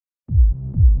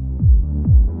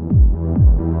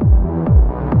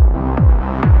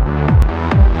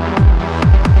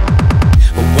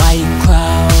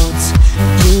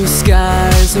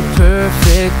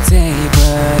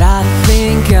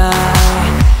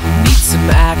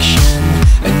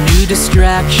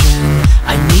distraction.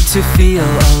 I need to feel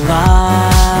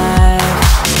alive.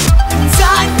 And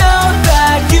I know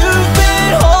that you've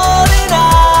been holding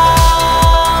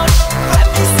out. Let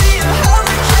me see a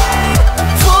hurricane,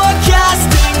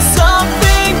 forecasting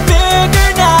something bigger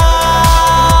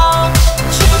now.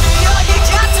 Give me all you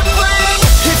got to bring.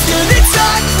 If you're the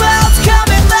dark clouds, come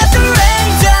and let the rain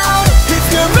down. If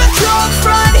you're a cold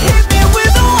front, hit me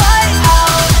with a white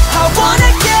out. I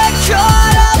wanna get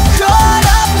caught up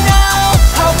now.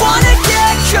 I wanna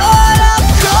get caught up,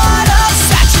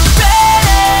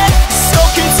 saturated,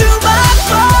 soak into my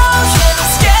bones.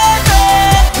 Scare me,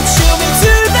 chill me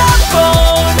to the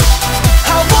bone.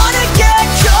 I wanna get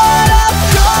caught up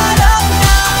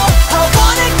now. I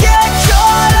wanna get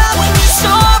caught up when your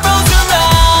sorrow's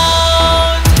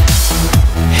around.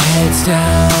 Heads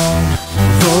down,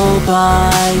 roll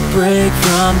by, break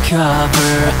from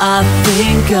cover. I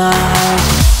think I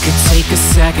could take a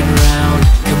second round,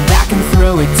 come back and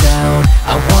throw it down.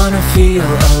 I wanna feel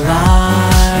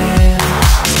alive.